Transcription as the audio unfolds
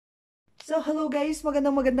So, hello guys!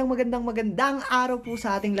 Magandang araw po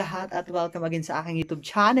sa ating lahat at welcome again sa aking YouTube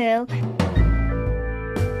channel.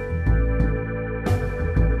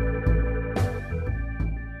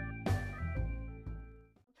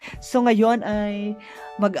 So, ngayon ay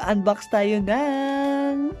mag-unbox tayo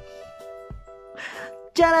ng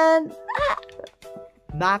Tcharan!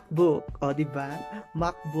 MacBook. O, diba?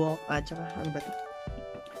 MacBook. At saka, ano ba ito?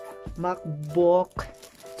 MacBook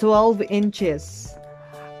 12 inches.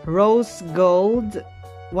 Rose gold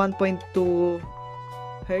 1.2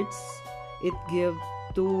 hertz. It give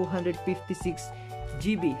 256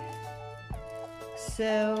 GB.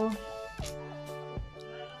 So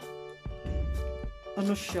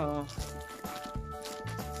ano siya?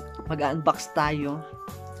 Mag-unbox tayo.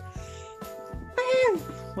 Ayan!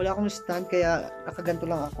 Wala akong stand kaya nakaganto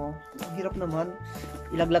lang ako. Ang hirap naman.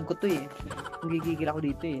 Ilaglag ko to eh. Gigigil ako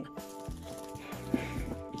dito eh.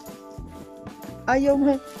 Ayaw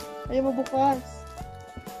mo bukas.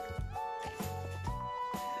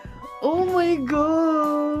 Oh my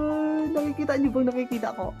God! Nakikita niyo bang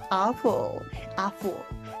nakikita ko? Apple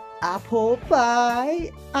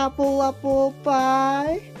pie. Apple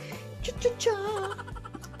pie. Cha-cha-cha.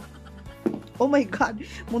 Oh my God!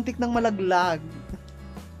 Muntik nang malaglag.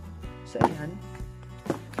 So, ayan.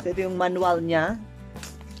 So, ito yung manual niya.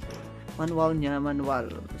 Manual.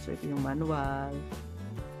 So, ito yung manual.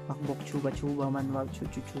 MacBook chuba manual chu.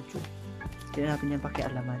 Hindi natin yan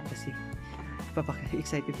pakialaman kasi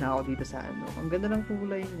excited na ako dito sa ano. Ang ganda ng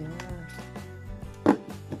kulay niya.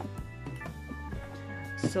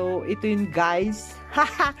 So, ito yun guys.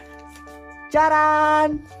 Haha!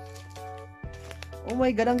 Charan! Oh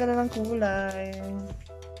my God, ang ganda ng kulay.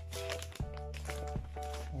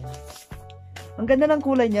 Ang ganda ng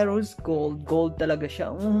kulay niya, rose gold. Gold talaga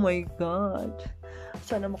siya. Oh my God.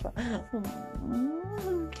 Sana magka...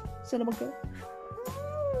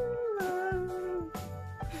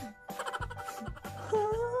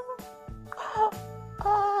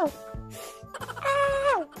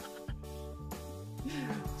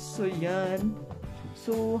 So, yan.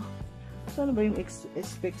 So, sana ba yung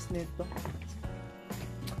specs nito?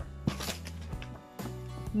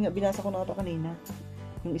 Binasa ko na ito kanina.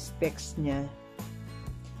 Yung specs niya.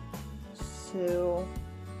 So,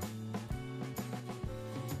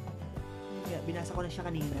 binasa ko na siya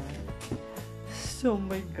kanina. So, oh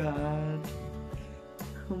my God.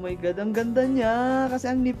 Oh my God, ang ganda niya.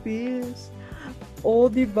 Kasi ang nipis. Oh,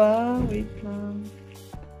 diba? Wait lang.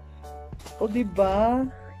 Oh, diba?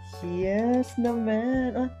 Yes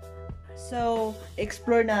naman. So,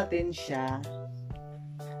 explore natin siya.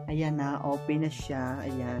 Ayan na, open na siya.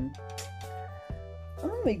 Ayan.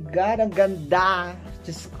 Oh my God, ang ganda.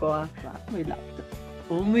 Diyos ko. May laptop.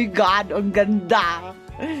 Oh my God, ang ganda.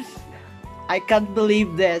 I can't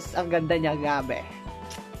believe this. Ang ganda niya, gabi.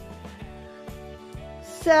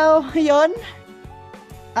 So, yun.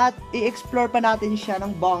 At i-explore pa natin siya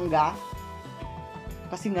ng bongga.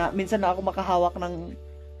 Kasi nga, minsan na ako makahawak ng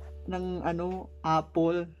ano,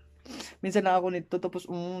 Apple. Minsan na ako nito. Tapos,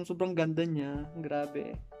 sobrang ganda niya.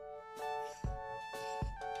 Grabe.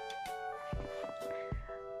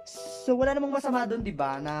 So, wala namang masama doon,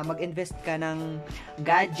 diba? Na mag-invest ka ng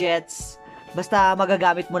gadgets. Basta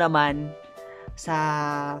magagamit mo naman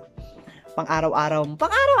sa pang-araw-araw.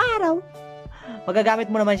 Magagamit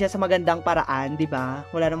mo naman siya sa magandang paraan, 'di ba?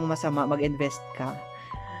 Wala namang masama mag-invest ka.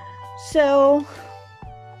 So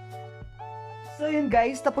yun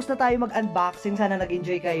guys, tapos na tayo mag-unboxing. Sana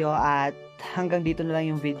nag-enjoy kayo at hanggang dito na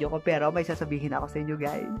lang yung video ko. Pero may sasabihin ako sa inyo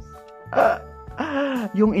guys.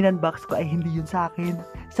 Yung in-unbox ko ay hindi yun sa akin.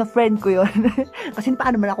 Sa friend ko yun. Kasi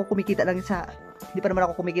paano naman ako kumikita lang sa... Hindi pa naman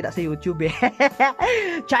ako kumikita sa YouTube eh.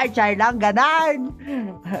 Char lang, ganan!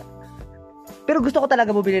 Pero gusto ko talaga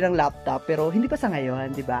bumili ng laptop. Pero hindi pa sa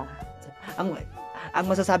ngayon, di ba? Ang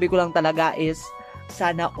masasabi ko lang talaga is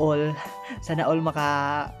sana all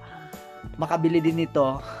makabili din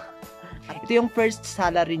nito. Ito yung first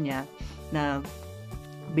salary niya na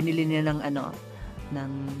binili niya ng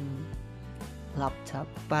ng laptop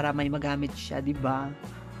para may magamit siya, di ba?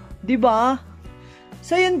 Di ba?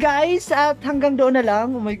 So yun guys, at hanggang doon na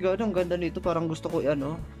lang. Oh my God, ang ganda nito. Parang gusto ko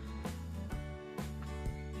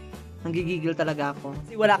nanggigigil talaga ako.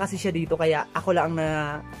 Kasi wala kasi siya dito, kaya ako lang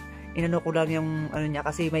inano ko lang yung niya,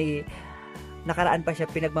 kasi may nakaraan pa siya,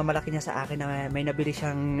 pinagmamalaki niya sa akin na may nabili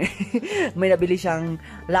siyang may nabili siyang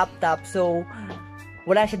laptop. So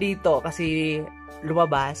wala siya dito kasi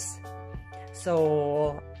lumabas.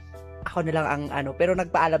 So ako na lang ang pero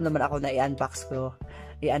nagpaalam naman ako na i-unbox ko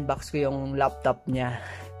yung laptop niya.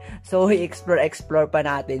 So i-explore pa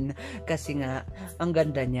natin kasi nga ang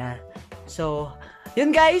ganda niya. So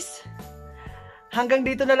yun guys, hanggang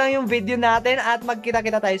dito na lang yung video natin at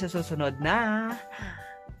magkita-kita tayo sa susunod na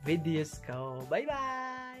videos ko. Bye-bye!